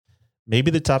Maybe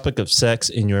the topic of sex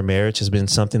in your marriage has been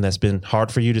something that's been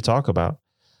hard for you to talk about.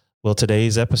 Well,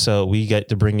 today's episode, we get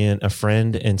to bring in a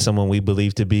friend and someone we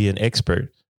believe to be an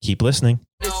expert. Keep listening.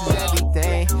 This is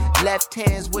everything. Left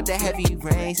hands with the heavy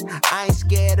reins. I ain't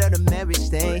scared of the marriage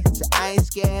thing. So I ain't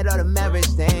scared of the marriage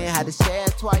thing. Had to say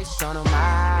it twice on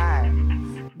my.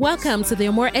 Welcome to the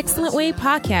A More Excellent Way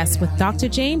podcast with Dr.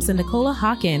 James and Nicola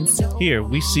Hawkins. Here,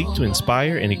 we seek to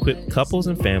inspire and equip couples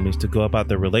and families to go about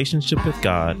their relationship with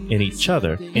God and each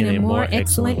other in a more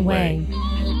excellent way.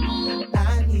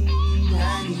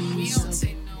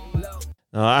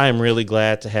 I am really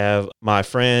glad to have my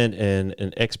friend and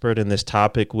an expert in this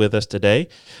topic with us today.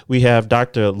 We have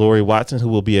Dr. Laurie Watson, who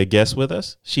will be a guest with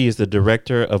us. She is the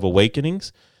director of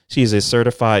Awakenings. She is a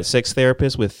certified sex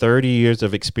therapist with 30 years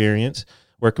of experience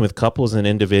working with couples and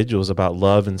individuals about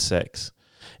love and sex.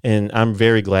 And I'm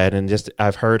very glad. And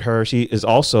I've heard her. She is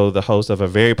also the host of a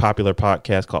very popular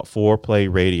podcast called FOREPLAY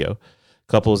Radio,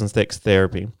 Couples and Sex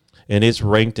Therapy. And it's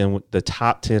ranked in the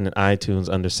top 10 in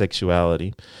iTunes under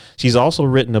Sexuality. She's also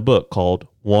written a book called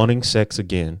Wanting Sex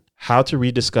Again, How to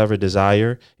Rediscover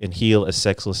Desire and Heal a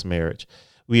Sexless Marriage.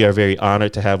 We are very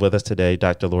honored to have with us today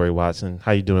Dr. Laurie Watson.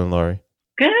 How you doing, Laurie?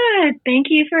 Good. Thank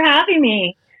you for having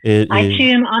me. I too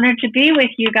am honored to be with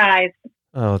you guys.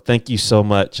 Oh, thank you so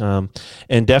much.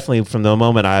 And definitely from the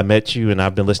moment I met you, and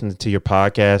I've been listening to your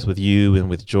podcast with you and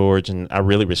with George, and I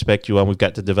really respect you, and we've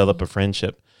got to develop a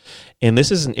friendship. And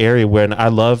this is an area where I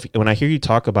love, when I hear you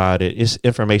talk about it, it's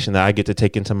information that I get to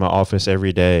take into my office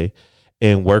every day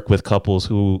and work with couples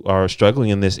who are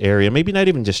struggling in this area, maybe not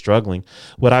even just struggling.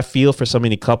 What I feel for so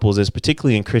many couples is,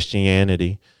 particularly in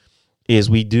Christianity, is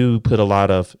we do put a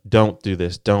lot of don't do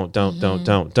this, don't,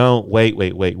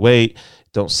 wait,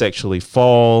 don't sexually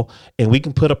fall. And we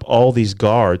can put up all these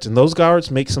guards, and those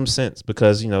guards make some sense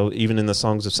because, even in the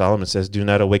Songs of Solomon says, do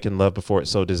not awaken love before it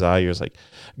so desires, like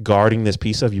guarding this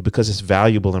piece of you because it's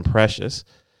valuable and precious.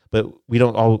 But we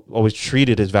don't always treat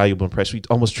it as valuable and precious. We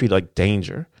almost treat it like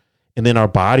danger. And then our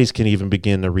bodies can even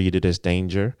begin to read it as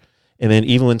danger. And then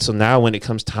now when it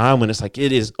comes time when it's like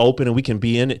it is open and we can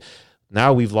be in it,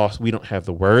 now we don't have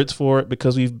the words for it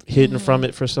because we've hidden from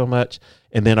it for so much.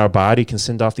 And then our body can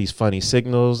send off these funny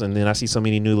signals. And then I see so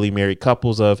many newly married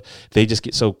couples they just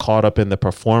get so caught up in the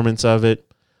performance of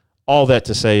it. All that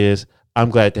to say is, I'm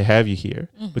glad to have you here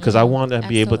because I want to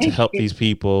be able to help these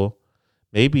people.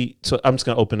 So I'm just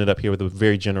going to open it up here with a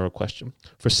very general question.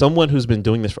 For someone who's been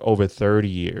doing this for over 30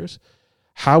 years,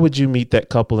 how would you meet that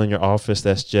couple in your office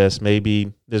that's just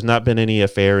maybe there's not been any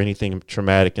affair or anything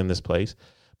traumatic in this place,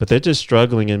 but they're just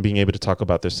struggling in being able to talk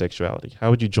about their sexuality?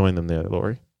 How would you join them there,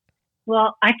 Laurie?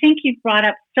 Well, I think you've brought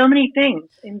up so many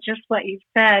things in just what you've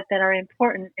said that are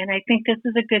important, and I think this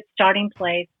is a good starting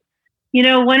place.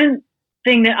 One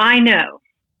thing that I know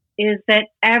is that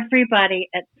everybody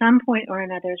at some point or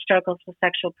another struggles with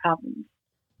sexual problems.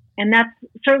 And that's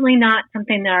certainly not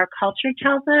something that our culture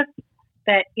tells us,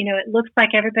 that, it looks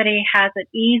like everybody has it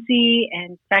easy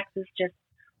and sex is just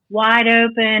wide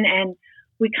open, and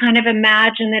we kind of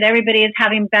imagine that everybody is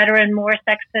having better and more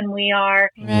sex than we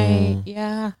are. Right,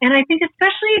 yeah. And I think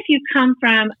especially if you come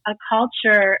from a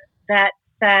culture that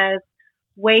says,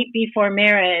 wait before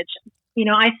marriage.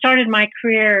 I started my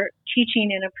career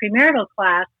teaching in a premarital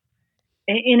class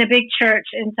in a big church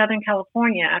in Southern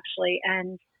California, actually.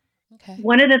 And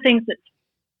one of the things that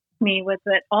struck me was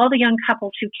that all the young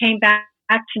couples who came back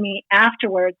to me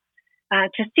afterwards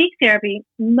to seek therapy,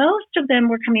 most of them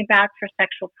were coming back for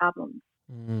sexual problems.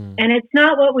 And it's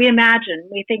not what we imagine.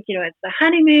 We think, it's the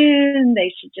honeymoon.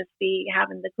 They should just be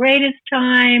having the greatest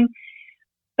time.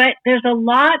 But there's a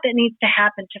lot that needs to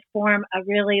happen to form a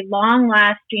really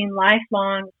long-lasting,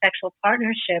 lifelong sexual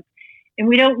partnership. And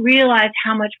we don't realize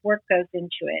how much work goes into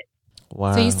it.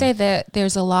 Wow. So you say that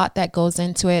there's a lot that goes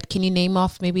into it. Can you name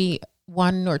off maybe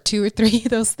one or two or three of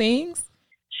those things?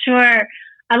 Sure.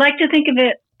 I like to think of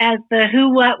it as the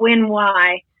who, what, when,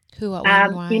 why. Who, what,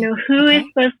 when, why. Who is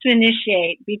supposed to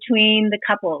initiate between the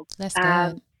couples? That's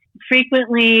good.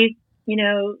 Frequently,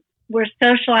 we're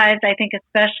socialized, I think,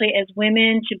 especially as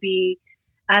women, to be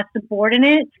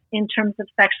subordinate in terms of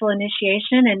sexual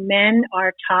initiation, and men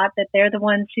are taught that they're the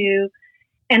ones who,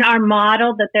 and are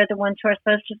modeled that they're the ones who are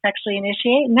supposed to sexually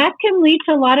initiate. And that can lead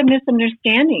to a lot of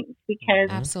misunderstandings because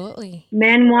absolutely,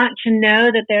 men want to know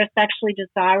that they're sexually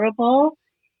desirable,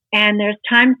 and there's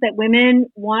times that women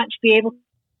want to be able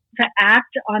to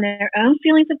act on their own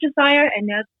feelings of desire and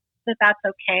know that that's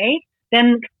okay.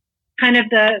 Then kind of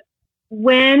the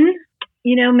when,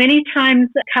 many times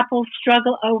couples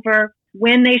struggle over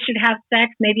when they should have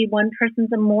sex. Maybe one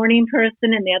person's a morning person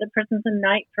and the other person's a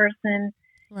night person.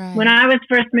 Right. When I was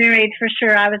first married, for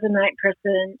sure, I was a night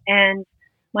person. And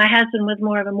my husband was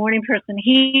more of a morning person.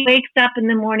 He wakes up in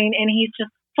the morning and he's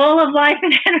just full of life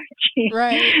and energy.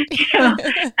 Right. So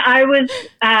I was,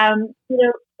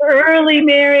 early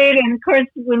married. And of course,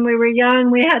 when we were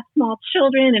young, we had small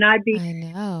children, and I'd be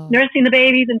nursing the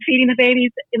babies and feeding the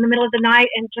babies in the middle of the night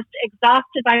and just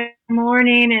exhausted by the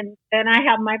morning. And then I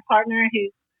have my partner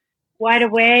who's wide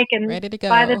awake. And ready to go.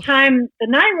 By the time the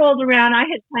night rolled around, I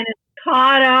had kind of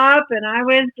caught up and I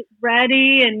was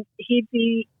ready, and he'd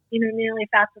be, nearly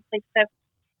fast asleep. So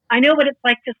I know what it's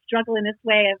like to struggle in this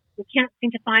way of we can't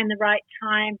seem to find the right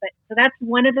time. But so that's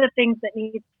one of the things that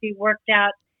needs to be worked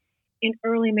out in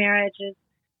early marriage is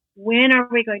when are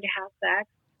we going to have sex?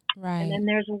 Right. And then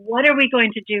there's what are we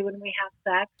going to do when we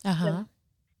have sex? Uh-huh.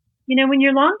 So, when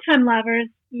you're long-time lovers,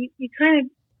 you kind of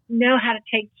know how to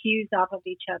take cues off of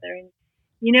each other, and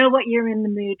you know what you're in the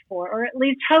mood for, or at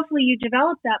least hopefully you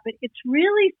develop that. But it's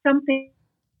really something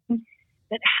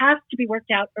that has to be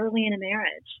worked out early in a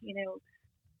marriage.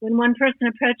 When one person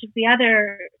approaches the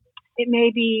other, it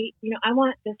may be, I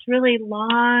want this really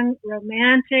long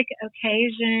romantic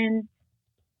occasion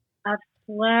of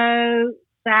slow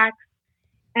sex.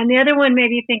 And the other one may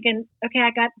be thinking, okay,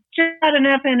 I got just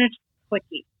enough energy,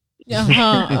 quickie.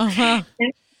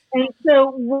 And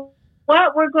so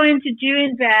what we're going to do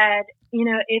in bed,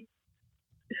 it's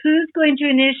who's going to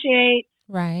initiate,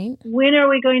 right? When are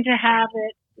we going to have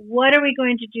it? What are we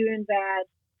going to do in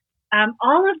bed?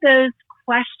 All of those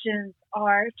questions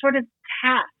are sort of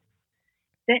tasks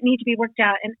that need to be worked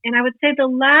out. And I would say the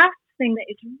last thing that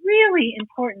is really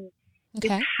important is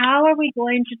how are we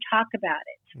going to talk about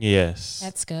it? Yes.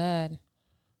 That's good.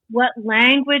 What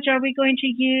language are we going to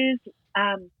use?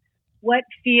 What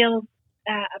feels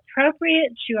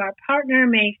appropriate to our partner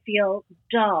may feel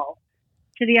dull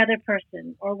to the other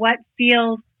person, or what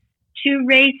feels too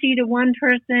racy to one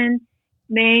person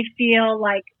may feel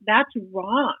like that's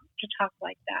wrong to talk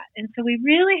like that. And so we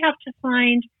really have to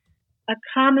find a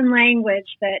common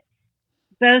language that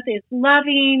both is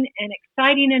loving and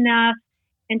exciting enough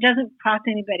and doesn't cross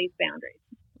anybody's boundaries.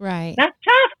 Right. That's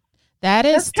tough.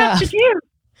 That's tough to do.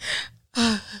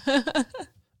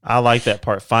 I like that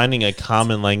part. Finding a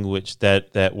common language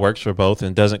that works for both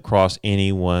and doesn't cross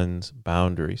anyone's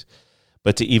boundaries.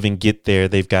 But to even get there,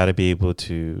 they've got to be able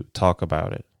to talk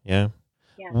about it. Yeah.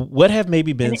 What have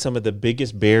maybe been some of the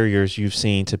biggest barriers you've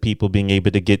seen to people being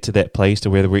able to get to that place to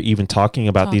where we're even talking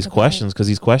about these questions? Because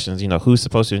these questions, who's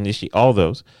supposed to initiate all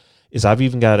those, is I've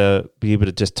even got to be able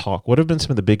to just talk. What have been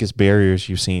some of the biggest barriers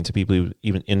you've seen to people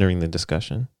even entering the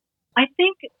discussion? I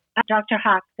think, Dr.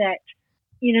 Hawk, that,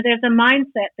 there's a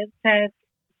mindset that says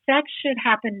sex should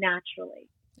happen naturally.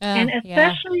 And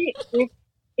especially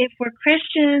if we're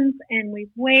Christians and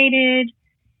we've waited,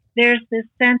 there's this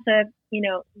sense of,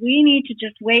 we need to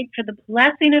just wait for the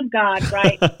blessing of God,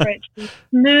 right? For it to be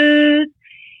smooth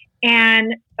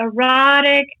and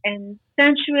erotic and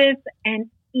sensuous and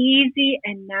easy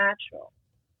and natural.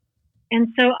 And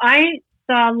so I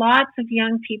saw lots of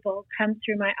young people come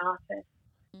through my office,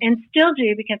 and still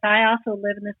do, because I also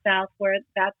live in the South where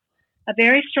that's a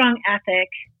very strong ethic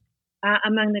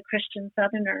among the Christian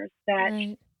Southerners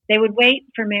that they would wait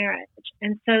for marriage.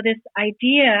 And so this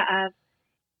idea of,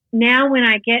 now when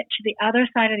I get to the other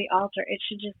side of the altar, it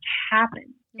should just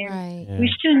happen. And we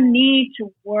shouldn't need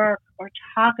to work or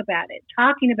talk about it.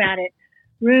 Talking about it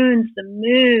ruins the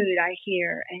mood, I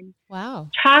hear. And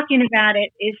talking about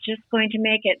it is just going to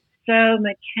make it so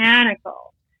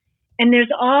mechanical. And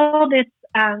there's all this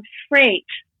freight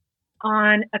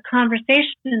on a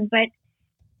conversation. But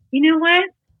you know what?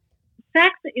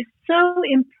 Sex is so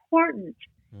important.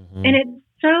 Mm-hmm. And it's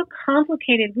so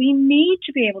complicated. We need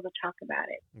to be able to talk about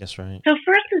it. That's right. So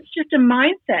first, it's just a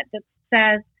mindset that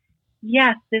says,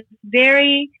 yes, this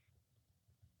very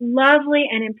lovely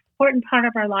and important part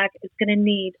of our life is going to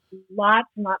need lots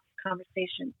and lots of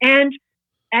conversation and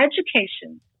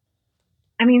education.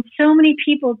 I mean, so many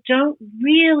people don't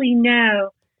really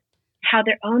know how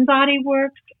their own body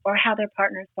works or how their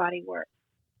partner's body works.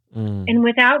 And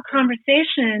without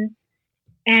conversation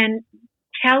and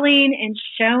telling and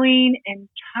showing and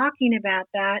talking about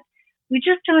that, we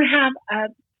just don't have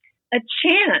a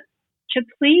chance to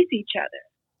please each other.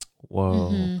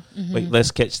 Whoa. Wait,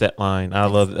 let's catch that line. I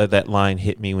love that line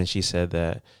hit me when she said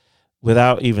that.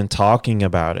 Without even talking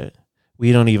about it,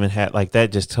 we don't even have, like,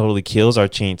 that just totally kills our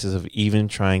chances of even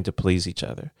trying to please each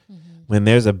other. When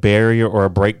there's a barrier or a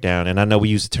breakdown, and I know we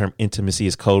use the term intimacy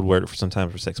as code word for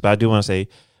sometimes for sex, but I do want to say,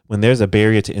 when there's a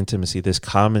barrier to intimacy, this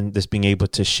being able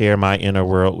to share my inner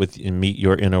world with and meet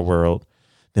your inner world,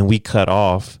 then we cut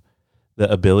off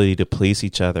the ability to please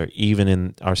each other, even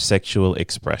in our sexual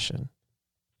expression.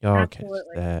 Y'all catch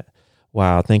that.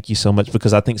 Wow. Thank you so much.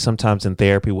 Because I think sometimes in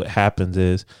therapy, what happens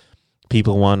is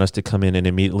people want us to come in and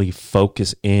immediately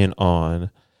focus in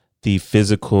on the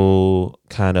physical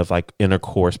kind of like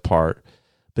intercourse part.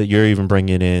 But you're even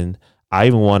bringing in, I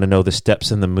even want to know the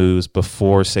steps and the moves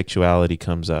before sexuality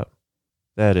comes up.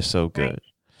 That is so good. Right.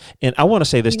 And I want to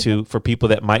say this too, for people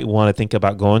that might want to think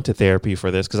about going to therapy for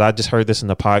this, because I just heard this in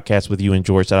the podcast with you and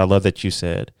George that I love that you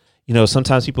said. You know,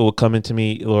 sometimes people will come into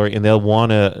me, Laurie, and they'll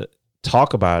want to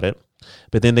talk about it,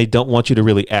 but then they don't want you to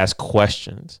really ask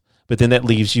questions. But then that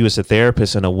leaves you as a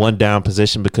therapist in a one down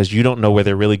position because you don't know where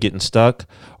they're really getting stuck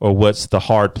or what's the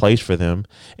hard place for them.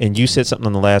 And you said something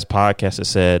on the last podcast that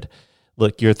said,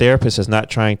 look, your therapist is not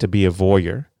trying to be a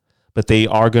voyeur, but they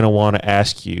are going to want to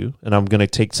ask you. And I'm going to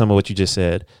take some of what you just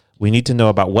said. We need to know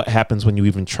about what happens when you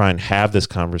even try and have this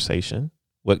conversation.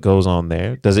 What goes on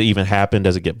there? Does it even happen?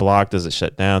 Does it get blocked? Does it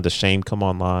shut down? Does shame come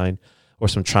online or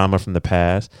some trauma from the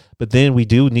past? But then we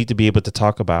do need to be able to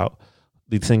talk about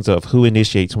the things of who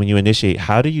initiates. When you initiate,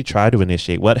 how do you try to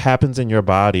initiate? What happens in your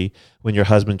body when your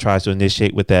husband tries to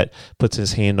initiate with that, puts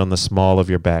his hand on the small of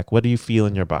your back? What do you feel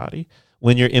in your body?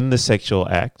 When you're in the sexual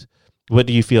act, what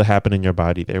do you feel happen in your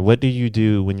body there? What do you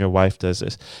do when your wife does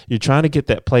this? You're trying to get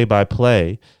that play by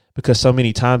play because so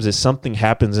many times if something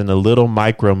happens in a little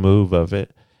micro move of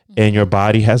it and your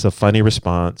body has a funny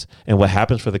response, and what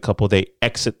happens for the couple, they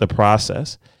exit the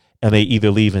process. And they either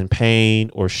leave in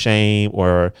pain or shame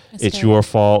or it's your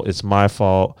fault, it's my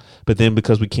fault. But then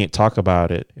because we can't talk about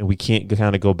it and we can't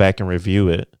kind of go back and review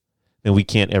it, then we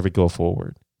can't ever go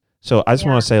forward. So I just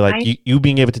want to say, like, you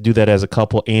being able to do that as a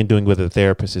couple and doing with a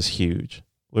therapist is huge.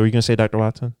 What were you going to say, Dr.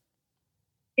 Watson?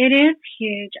 It is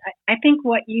huge. I think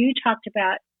what you talked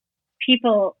about,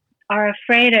 people are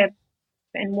afraid of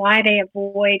and why they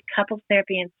avoid couples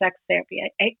therapy and sex therapy.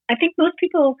 I think most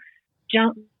people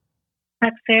don't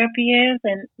sex therapy is,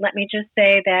 and let me just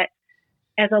say that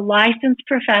as a licensed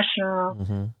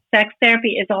professional, sex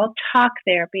therapy is all talk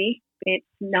therapy. It's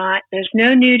not, there's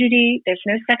no nudity, there's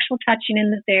no sexual touching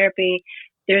in the therapy,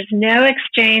 there's no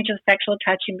exchange of sexual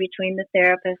touching between the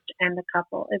therapist and the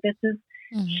couple. This is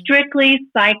strictly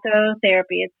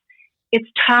psychotherapy. It's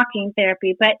talking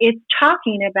therapy, but it's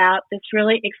talking about this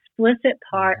really explicit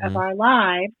part of our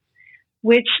lives,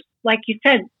 which, like you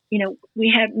said, you know,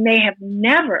 we may have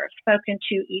never spoken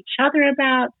to each other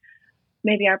about.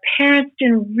 Maybe our parents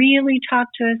didn't really talk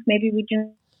to us. Maybe we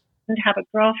didn't have a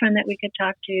girlfriend that we could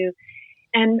talk to.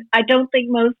 And I don't think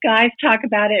most guys talk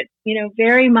about it, you know,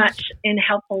 very much in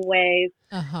helpful ways.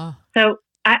 So,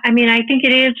 I mean, I think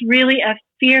it is really a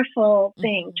fearful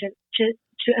thing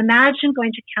to imagine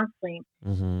going to counseling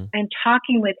and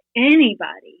talking with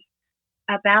anybody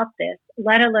about this,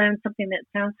 let alone something that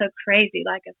sounds so crazy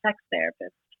like a sex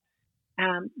therapist.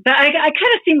 But I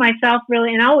kind of see myself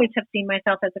really, and I always have seen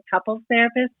myself as a couples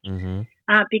therapist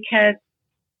because,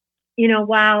 you know,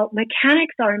 while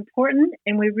mechanics are important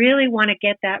and we really want to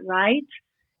get that right,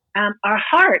 our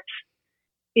heart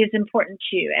is important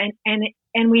too.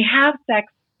 And we have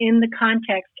sex in the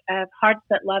context of hearts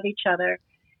that love each other.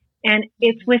 And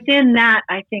it's within that,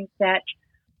 I think, that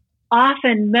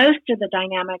often most of the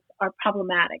dynamics are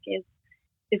problematic is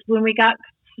when we get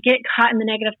caught in the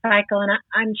negative cycle. And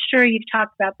I'm sure you've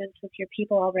talked about this with your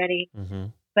people already,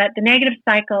 but the negative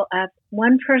cycle of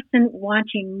one person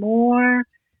wanting more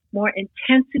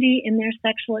intensity in their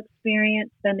sexual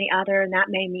experience than the other. And that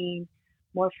may mean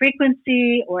more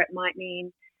frequency, or it might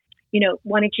mean, you know,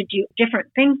 wanting to do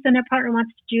different things than their partner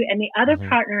wants to do. And the other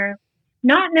partner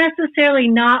not necessarily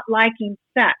not liking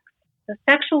sex. The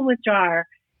sexual withdrawer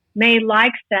may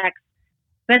like sex,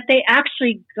 but they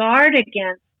actually guard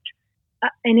against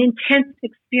an intense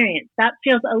experience. That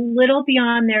feels a little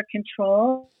beyond their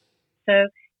control. So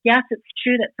yes, it's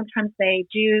true that sometimes they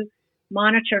do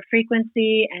monitor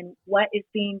frequency and what is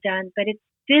being done, but it's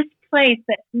this place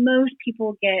that most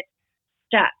people get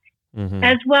stuck,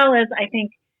 as well as I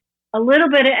think a little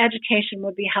bit of education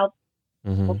would be helpful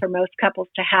for most couples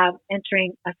to have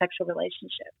entering a sexual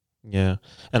relationship. Yeah.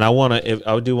 And I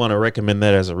do want to recommend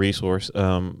that as a resource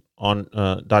on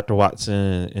Dr.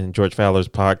 Watson and George Fowler's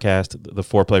podcast, the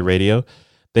FOREPLAY RADIO.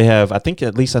 They have, I think,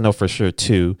 at least I know for sure,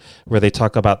 2, where they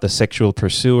talk about the sexual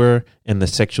pursuer and the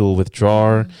sexual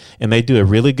withdrawer. And they do a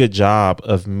really good job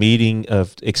of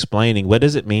explaining what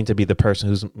does it mean to be the person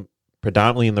who's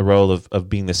predominantly in the role of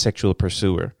being the sexual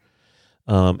pursuer.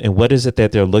 And what is it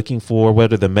that they're looking for?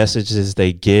 What are the messages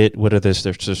they get? What are their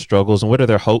struggles? And what are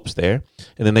their hopes there?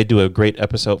 And then they do a great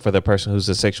episode for the person who's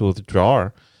a sexual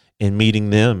withdrawer and meeting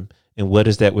them. And what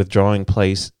is that withdrawing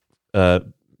place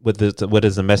what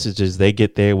is the messages they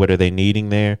get there? What are they needing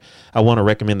there? I want to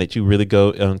recommend that you really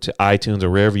go to iTunes or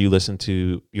wherever you listen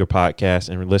to your podcast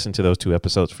and listen to those 2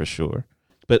 episodes for sure.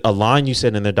 But a line you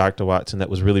said in there, Dr. Watson, that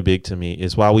was really big to me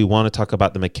is, while we want to talk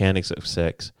about the mechanics of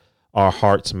sex, our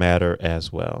hearts matter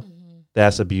as well. Mm-hmm.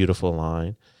 That's a beautiful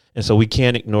line. And so we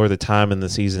can't ignore the time and the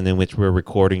season in which we're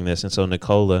recording this. And so,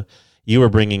 Nicola, you were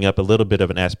bringing up a little bit of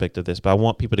an aspect of this, but I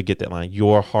want people to get that line.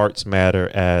 Your hearts matter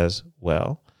as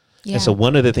well. Yeah. And so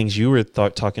one of the things you were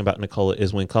talking about, Nicola,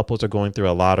 is when couples are going through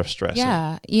a lot of stress.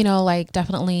 Yeah. Like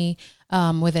definitely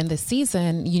within this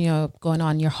season, going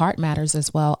on, your heart matters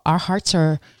as well. Our hearts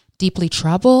are deeply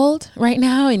troubled right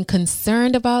now and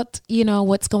concerned about,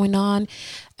 what's going on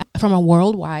from a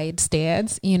worldwide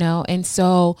stance, and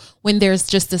so when there's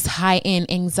just this heightened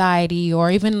anxiety,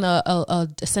 or even a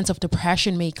sense of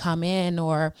depression may come in,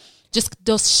 or just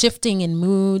those shifting in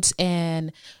moods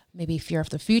and maybe fear of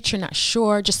the future, not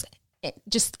sure, just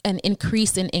an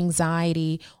increase in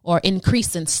anxiety or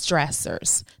increase in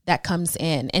stressors that comes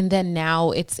in. And then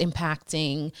now it's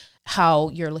impacting how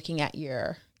you're looking at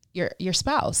your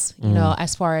spouse,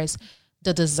 as far as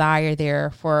the desire there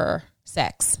for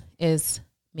sex is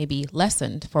maybe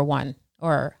lessened for one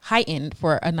or heightened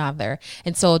for another.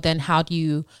 And so then how do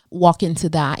you walk into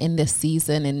that in this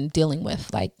season and dealing with,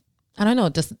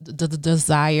 the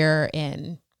desire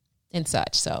and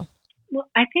such? So. Well,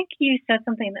 I think you said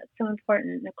something that's so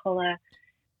important, Nicola,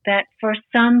 that for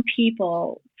some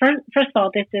people, first of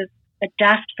all, this is a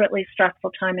desperately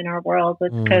stressful time in our world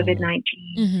with COVID-19.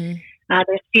 Mm-hmm.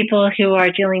 There's people who are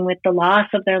dealing with the loss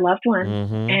of their loved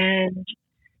ones, and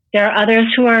there are others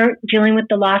who are dealing with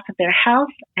the loss of their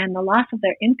health and the loss of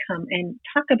their income. And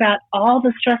talk about all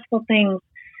the stressful things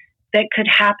that could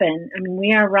happen. I mean,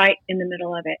 we are right in the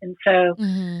middle of it. And so,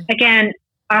 again,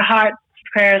 our hearts,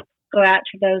 prayers go out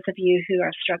to those of you who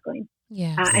are struggling.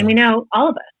 Yes. And we know all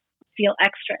of us feel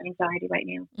extra anxiety right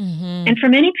now. Mm-hmm. And for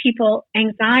many people,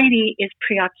 anxiety is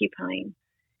preoccupying,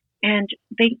 and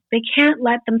they can't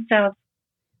let themselves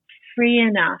free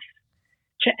enough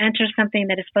to enter something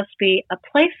that is supposed to be a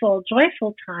playful,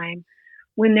 joyful time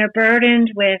when they're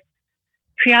burdened with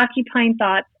preoccupying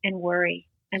thoughts and worry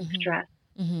and stress.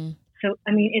 Mm-hmm. So,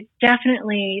 I mean, it's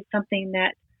definitely something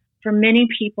that for many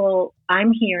people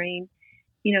I'm hearing,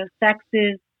 sex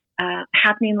is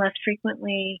happening less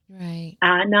frequently, right?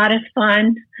 Not as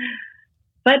fun.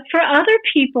 But for other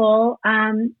people,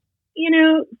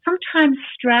 sometimes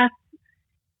stress,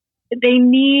 they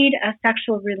need a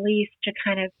sexual release to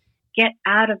kind of get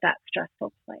out of that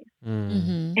stressful place.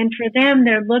 Mm-hmm. And for them,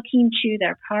 they're looking to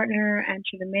their partner and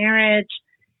to the marriage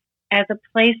as a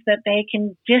place that they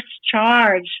can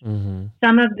discharge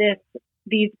some of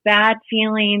these bad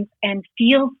feelings and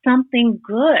feel something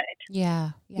good.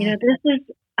 Yeah. This is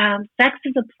sex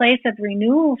is a place of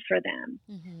renewal for them.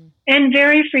 Mm-hmm. And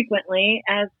very frequently,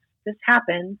 as this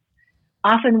happens,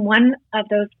 often one of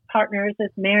those partners is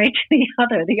married to the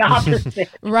other, the opposite.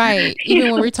 Right.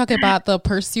 Even when we're talking about the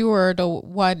pursuer, the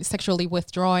one sexually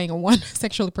withdrawing or one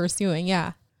sexually pursuing.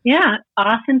 Yeah. Yeah.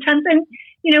 Oftentimes. And,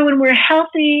 when we're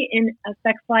healthy in a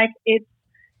sex life,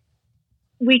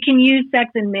 we can use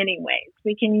sex in many ways.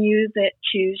 We can use it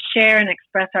to share and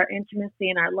express our intimacy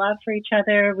and our love for each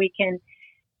other. We can,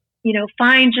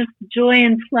 find just joy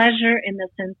and pleasure in the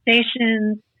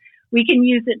sensations. We can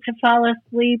use it to fall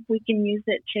asleep. We can use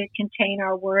it to contain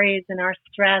our worries and our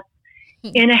stress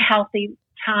in a healthy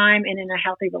time and in a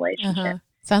healthy relationship. Uh-huh.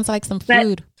 Sounds like some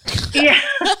food. Yeah,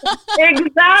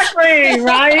 exactly,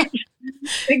 right?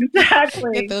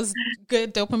 Exactly. Get those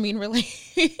good dopamine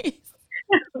release.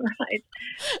 Right.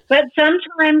 But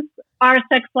sometimes our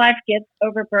sex life gets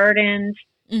overburdened,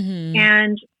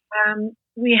 and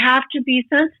we have to be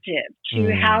sensitive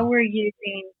to how we're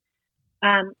using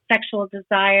sexual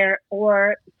desire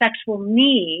or sexual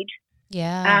need.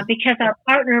 Yeah. Because our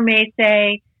partner may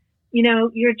say, you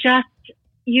just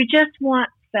want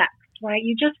sex, right?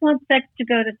 You just want sex to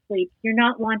go to sleep. You're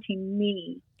not wanting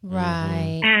me.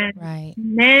 Right. And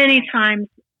many times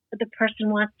the person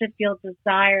wants to feel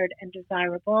desired and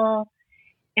desirable.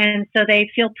 And so they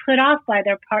feel put off by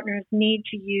their partner's need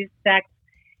to use sex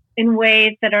in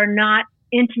ways that are not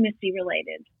intimacy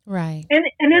related. Right. And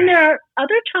then there are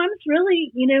other times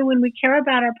really, when we care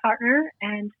about our partner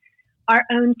and our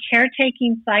own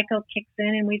caretaking cycle kicks in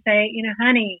and we say,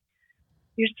 honey,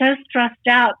 you're so stressed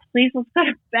out. Please let's go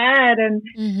to bed and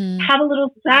have a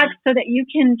little sex so that you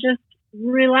can just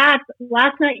relax.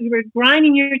 Last night you were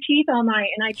grinding your teeth all night,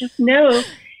 and I just know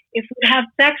if we have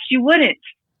sex, you wouldn't.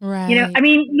 Right.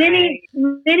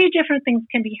 Many different things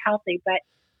can be healthy, but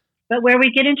where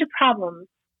we get into problems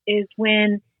is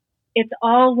when it's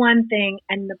all one thing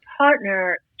and the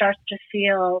partner starts to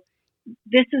feel,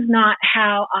 this is not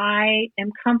how I am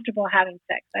comfortable having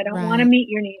sex. I don't want to meet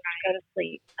your needs to go to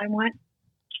sleep. I want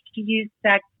to use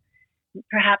sex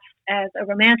perhaps as a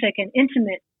romantic and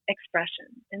intimate expression.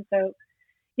 And so,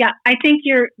 yeah, I think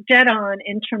you're dead on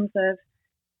in terms of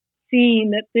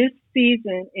seeing that this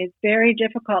season is very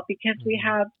difficult because we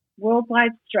have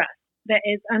worldwide stress that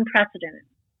is unprecedented,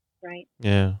 right?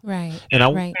 Yeah. Right. And I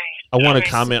want to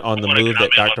comment on the move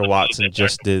that Dr. Watson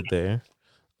just did there.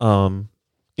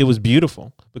 It was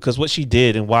beautiful because what she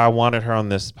did and why I wanted her on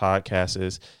this podcast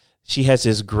is she has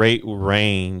this great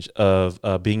range of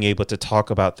being able to talk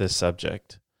about this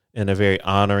subject in a very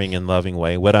honoring and loving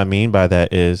way. What I mean by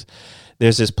that is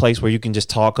there's this place where you can just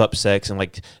talk up sex and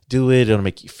like do it. It'll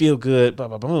make you feel good, blah,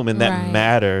 blah, boom. And that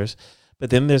matters. But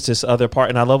then there's this other part.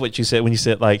 And I love what you said when you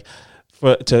said like,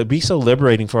 to be so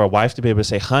liberating for a wife to be able to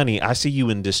say, honey, I see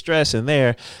you in distress in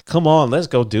there. Come on, let's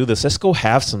go do this. Let's go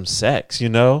have some sex. You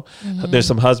know, there's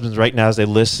some husbands right now as they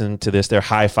listen to this, they're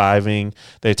high-fiving,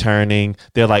 they're turning.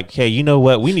 They're like, hey, you know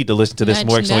what? We need to listen to this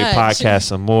more so we podcast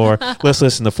some more. Let's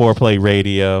listen to Foreplay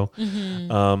Radio.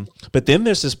 But then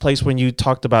there's this place when you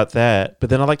talked about that.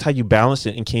 But then I liked how you balanced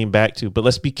it and came back to, but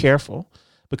let's be careful.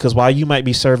 Because while you might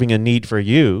be serving a need for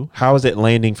you, how is it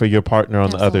landing for your partner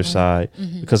on the other side?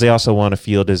 Because they also want to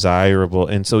feel desirable.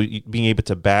 And so being able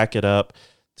to back it up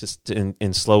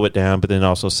and slow it down, but then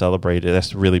also celebrate it,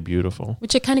 that's really beautiful.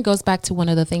 Which it kind of goes back to one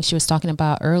of the things she was talking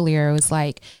about earlier. It was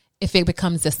like, if it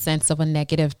becomes a sense of a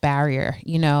negative barrier,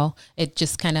 you know, it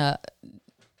just kind of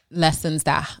lessens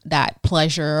that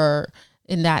pleasure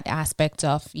in that aspect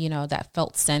of, you know, that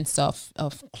felt sense of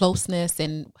closeness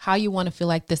and how you want to feel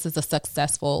like this is a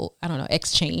successful, I don't know,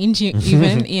 exchange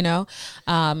even, you know,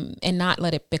 and not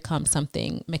let it become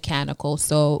something mechanical.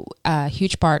 So a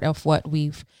huge part of what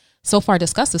we've so far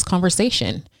discussed is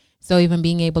conversation. So even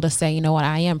being able to say, you know what,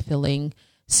 I am feeling,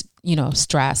 you know,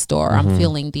 stressed or I'm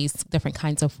feeling these different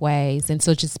kinds of ways. And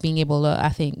so just being able to, I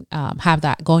think, have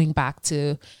that going back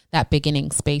to that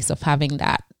beginning space of having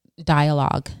that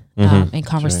dialogue and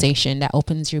conversation that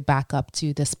opens you back up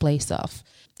to this place of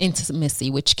intimacy,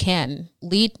 which can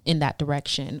lead in that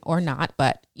direction or not,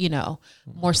 but, you know,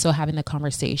 more so having the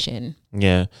conversation.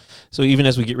 Yeah. So even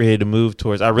as we get ready to move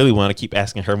towards, I really want to keep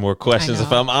asking her more questions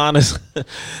if I'm honest.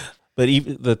 But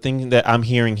even the thing that I'm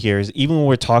hearing here is even when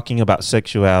we're talking about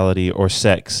sexuality or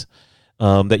sex,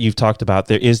 that you've talked about,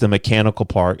 there is the mechanical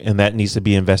part, and that needs to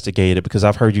be investigated, because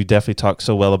I've heard you definitely talk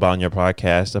so well about on your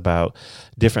podcast about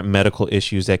different medical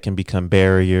issues that can become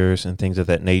barriers and things of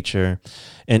that nature.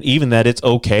 And even that it's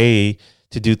okay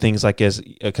to do things like,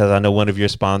 because I know one of your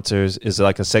sponsors is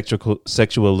like a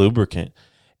sexual lubricant.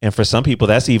 And for some people,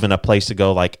 that's even a place to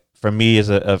go. Like for me,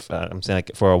 I'm saying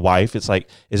like for a wife, it's like,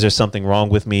 is there something wrong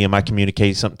with me? Am I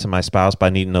communicating something to my spouse by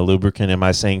needing a lubricant? Am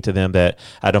I saying to them that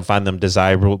I don't find them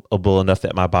desirable enough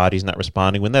that my body's not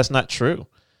responding, when that's not true?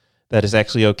 That is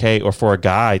actually okay. Or for a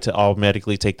guy to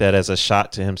automatically take that as a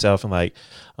shot to himself and like,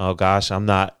 oh gosh, I'm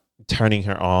not turning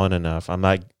her on enough. I'm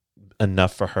not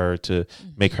enough for her to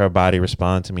make her body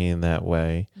respond to me in that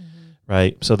way.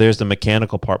 Right. So there's the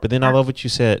mechanical part, but then I love what you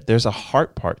said. There's a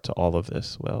heart part to all of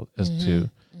this. Well, as too.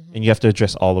 And you have to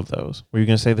address all of those. Were you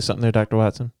going to say something there, Dr.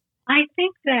 Watson? I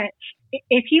think that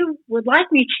if you would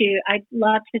like me to, I'd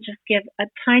love to just give a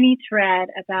tiny thread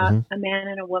about a man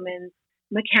and a woman's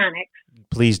mechanics.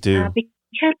 Please do.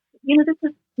 Because, you know, this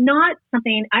is not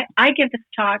something, I give this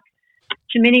talk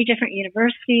to many different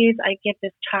universities. I give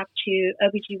this talk to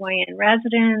OBGYN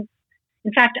residents.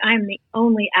 In fact, I'm the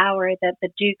only hour that the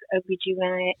Duke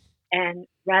OBGYN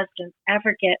residents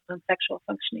ever get on sexual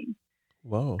functioning.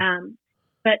 Whoa.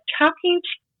 But talking to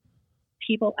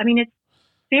people, I mean, it's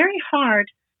very hard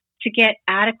to get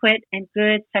adequate and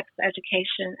good sex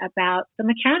education about the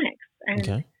mechanics.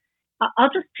 And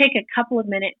I'll just take a couple of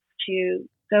minutes to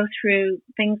go through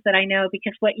things that I know,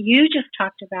 because what you just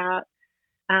talked about,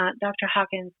 Dr.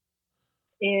 Hawkins,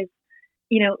 is,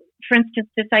 you know, for instance,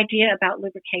 this idea about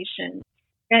lubrication,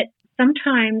 that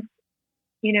sometimes,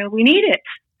 you know, we need it.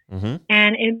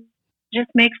 And it just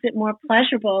makes it more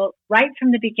pleasurable right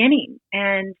from the beginning.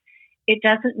 And it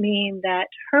doesn't mean that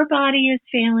her body is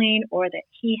failing or that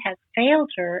he has failed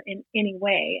her in any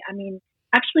way. I mean,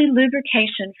 actually,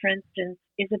 lubrication, for instance,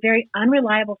 is a very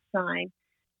unreliable sign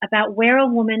about where a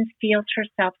woman feels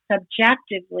herself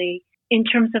subjectively in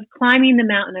terms of climbing the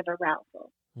mountain of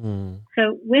arousal.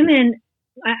 So women,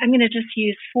 I'm going to just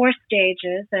use 4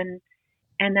 stages,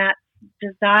 and that's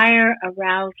desire,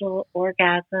 arousal,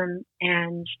 orgasm,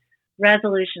 and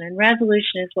resolution. And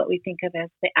resolution is what we think of as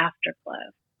the afterglow.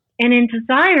 And in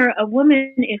desire, a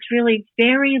woman is really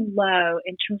very low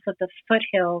in terms of the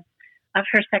foothills of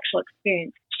her sexual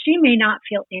experience. she may not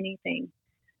feel anything.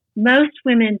 Most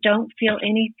women don't feel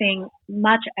anything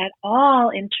much at all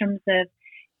in terms of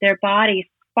their body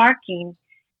sparking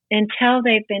until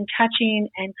they've been touching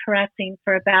and caressing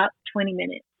for about 20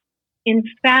 minutes. In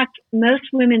fact, most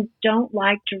women don't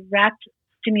like direct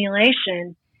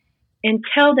stimulation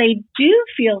until they do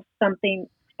feel something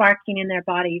sparking in their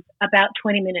bodies about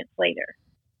 20 minutes later.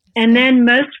 And then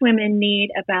most women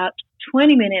need about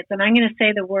 20 minutes, and I'm going to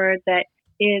say the word that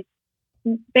is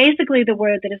basically the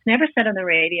word that is never said on the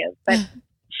radio, but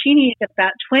she needs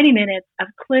about 20 minutes of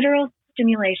clitoral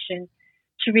stimulation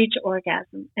to reach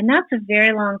orgasm. And that's a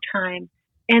very long time.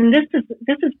 And this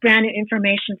is brand new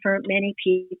information for many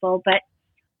people, but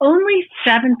only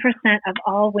 7% of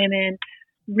all women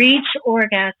reach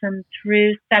orgasm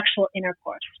through sexual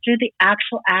intercourse, through the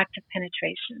actual act of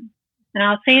penetration. And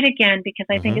I'll say it again because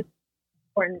I think it's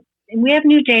important. And we have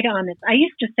new data on this. I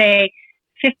used to say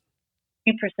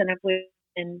 50% of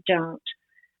women don't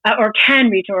or can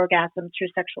reach orgasm through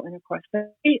sexual intercourse.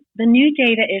 But the new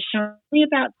data is showing only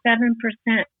about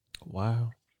 7%. Wow.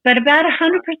 But about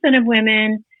 100% of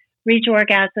women reach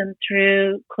orgasm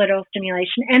through clitoral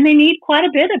stimulation, and they need quite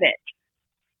a bit of it.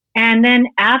 And then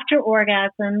after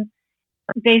orgasm,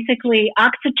 basically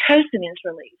oxytocin is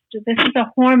released. This is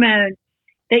a hormone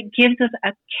that gives us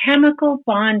a chemical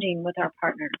bonding with our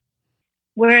partner.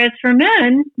 Whereas for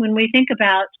men, when we think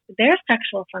about their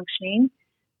sexual functioning,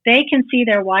 they can see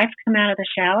their wife come out of the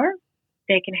shower,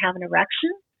 they can have an erection.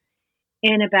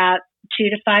 In about 2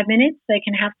 to 5 minutes, they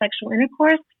can have sexual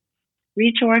intercourse,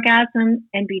 reach orgasm,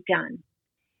 and be done.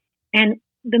 And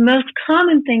the most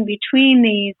common thing between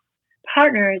these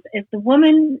partners is the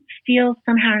woman feels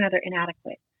somehow or another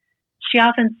inadequate. She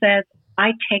often says,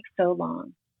 I take so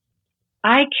long.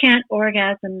 I can't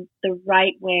orgasm the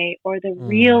right way or the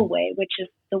real way, which is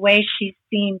the way she's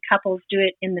seen couples do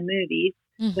it in the movies,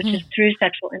 which is through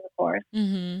sexual intercourse.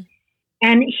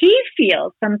 And he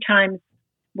feels sometimes,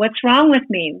 what's wrong with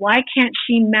me? Why can't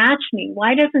she match me?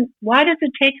 Why does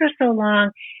it take her so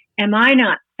long? Am I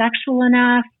not sexual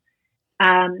enough?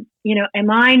 Am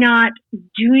I not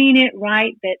doing it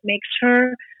right that makes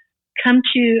her come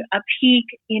to a peak,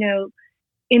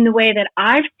 in the way that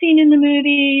I've seen in the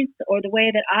movies or the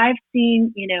way that I've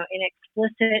seen, in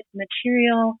explicit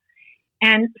material.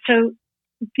 And so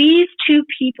these two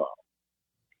people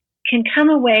can come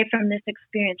away from this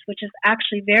experience, which is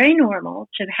actually very normal,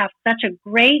 to have such a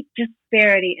great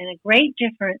disparity and a great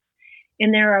difference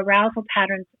in their arousal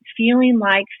patterns, feeling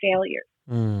like failures.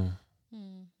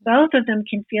 Both of them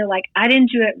can feel like, I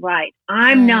didn't do it right.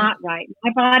 I'm not right.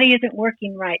 My body isn't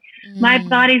working right. My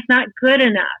body's not good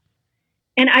enough.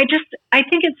 And I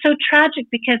think it's so tragic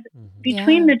because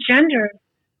between the genders,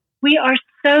 we are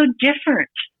so different.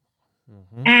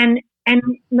 And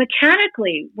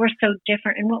mechanically, we're so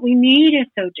different. And what we need is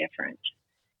so different.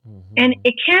 And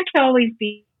it can't always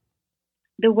be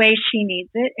the way she needs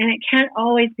it. And it can't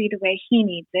always be the way he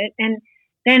needs it. And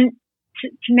then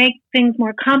to make things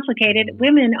more complicated,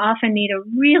 women often need a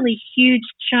really huge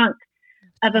chunk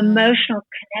of emotional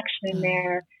connection in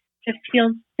there to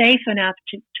feel safe enough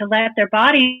to let their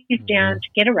bodies down to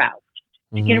get aroused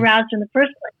in the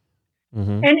first place.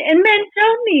 And men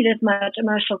don't need as much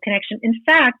emotional connection. In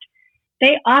fact,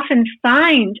 they often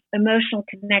find emotional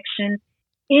connection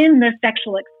in the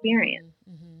sexual experience.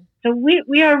 So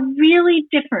we are really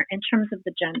different in terms of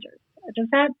the genders. Does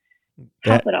that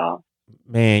help at all?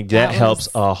 Man, that helps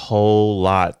a whole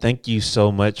lot. Thank you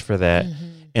so much for that.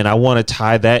 And I want to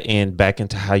tie that in back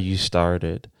into how you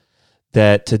started.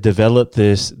 That to develop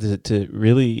this, to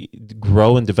really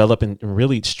grow and develop and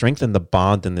really strengthen the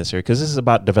bond in this area, because this is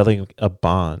about developing a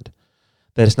bond.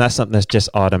 That it's not something that's just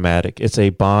automatic. It's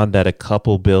a bond that a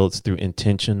couple builds through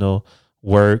intentional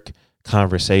work,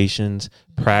 conversations,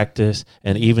 practice,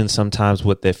 and even sometimes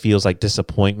what that feels like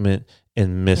disappointment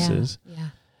and misses.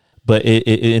 But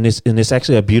it's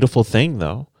actually a beautiful thing,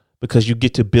 though, because you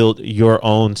get to build your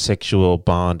own sexual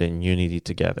bond and unity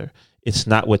together. It's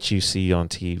not what you see on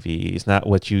TV. It's not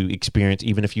what you experience,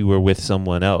 even if you were with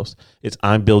someone else. It's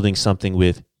I'm building something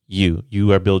with you.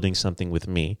 You are building something with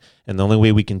me. And the only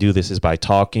way we can do this is by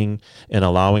talking and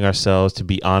allowing ourselves to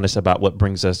be honest about what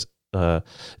brings us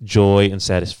joy and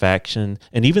satisfaction.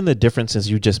 And even the differences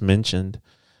you just mentioned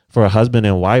for a husband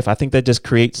and wife, I think that just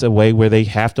creates a way where they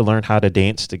have to learn how to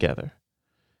dance together.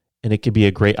 And it could be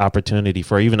a great opportunity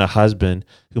for even a husband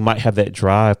who might have that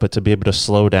drive, but to be able to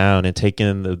slow down and take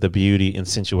in the beauty and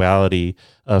sensuality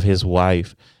of his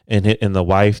wife, and the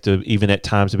wife to even at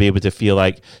times to be able to feel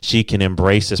like she can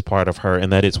embrace this part of her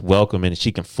and that it's welcome and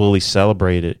she can fully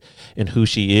celebrate it and who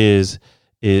she is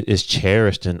is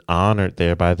cherished and honored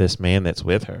there by this man that's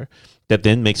with her, that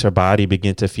then makes her body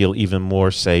begin to feel even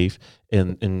more safe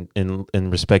and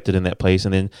respected in that place.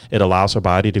 And then it allows her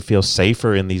body to feel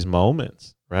safer in these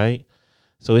moments, right?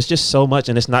 So it's just so much.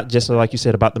 And it's not just like you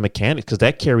said about the mechanics, because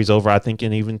that carries over, I think,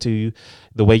 and even to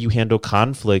the way you handle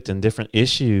conflict and different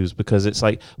issues, because it's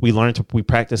like we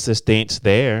practice this dance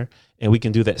there, and we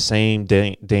can do that same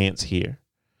dance here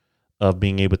of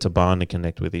being able to bond and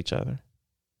connect with each other.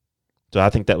 So I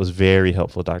think that was very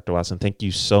helpful, Dr. Watson. Thank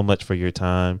you so much for your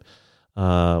time.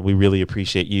 We really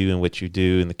appreciate you and what you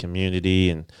do in the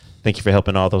community, and thank you for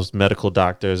helping all those medical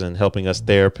doctors and helping us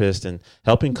therapists and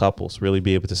helping couples really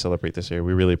be able to celebrate this year.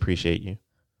 We really appreciate you.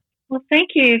 Well, thank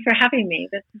you for having me.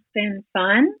 This has been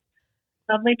fun.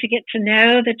 Lovely to get to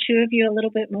know the two of you a little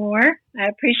bit more. I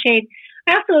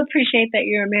also appreciate that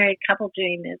you're a married couple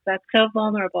doing this. That's so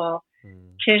vulnerable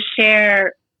to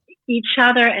share each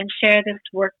other and share this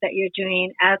work that you're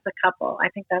doing as a couple. I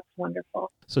think that's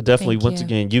wonderful. So definitely, once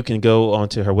again, you can go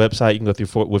onto her website. You can go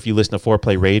through, if you listen to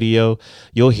FOREPLAY Radio,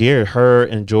 you'll hear her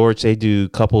and George. They do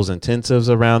couples intensives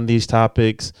around these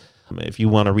topics. If you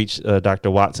want to reach Dr.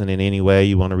 Watson in any way,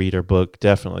 you want to read her book,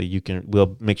 definitely you can.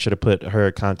 We'll make sure to put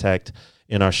her contact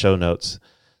in our show notes.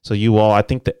 So you all, I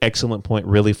think the excellent point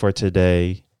really for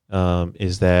today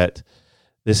is that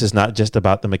this is not just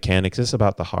about the mechanics, it's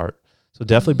about the heart. So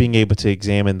definitely being able to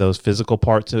examine those physical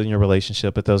parts in your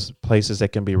relationship, but those places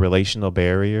that can be relational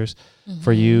barriers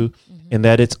for you, and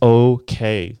that it's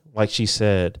okay, like she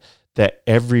said, that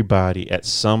everybody at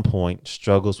some point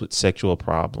struggles with sexual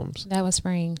problems. That was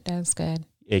freeing. That was good.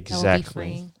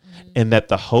 Exactly. And that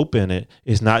the hope in it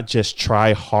is not just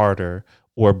try harder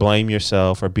or blame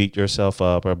yourself or beat yourself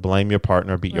up or blame your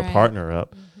partner or beat your partner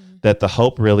up. That the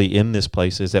hope really in this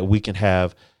place is that we can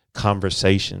have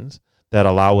conversations that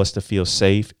allow us to feel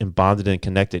safe and bonded and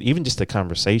connected, even just a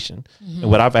conversation. And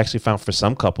what I've actually found for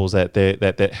some couples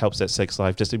that helps that sex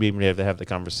life, just to be able to have the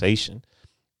conversation,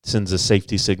 sends a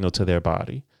safety signal to their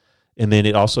body. And then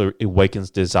it also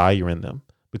awakens desire in them,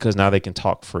 because now they can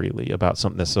talk freely about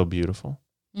something that's so beautiful.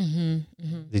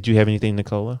 Did you have anything,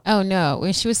 Nicola? Oh, no.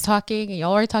 When she was talking, and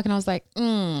y'all were talking, I was like,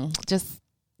 just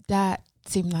that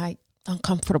seemed like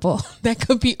uncomfortable. That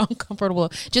could be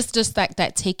uncomfortable. Just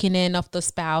that taking in of the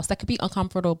spouse, that could be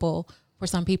uncomfortable for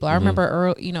some people. I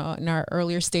remember in our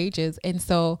earlier stages. And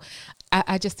so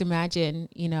I just imagine,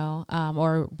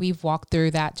 or we've walked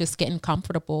through that, just getting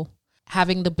comfortable,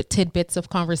 having the tidbits of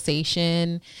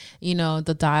conversation,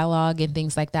 the dialogue and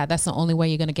things like that. That's the only way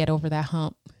you're going to get over that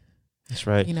hump. That's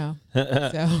right. So.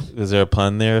 Is there a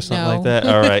pun there or something like that?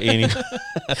 All right.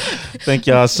 Thank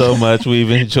y'all so much. We've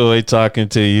enjoyed talking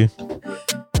to you.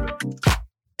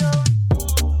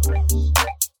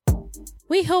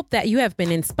 We hope that you have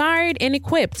been inspired and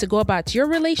equipped to go about your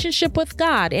relationship with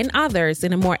God and others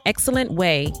in a more excellent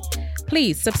way.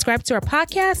 Please subscribe to our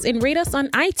podcast and rate us on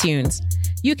iTunes.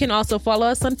 You can also follow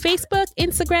us on Facebook,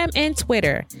 Instagram, and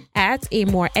Twitter at A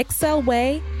More Excel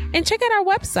Way, and check out our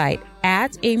website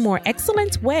at A More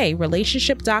Excellent Way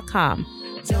Relationship.com.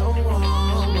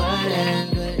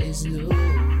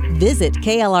 Visit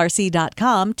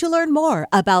KLRC.com to learn more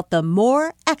about the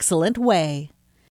More Excellent Way.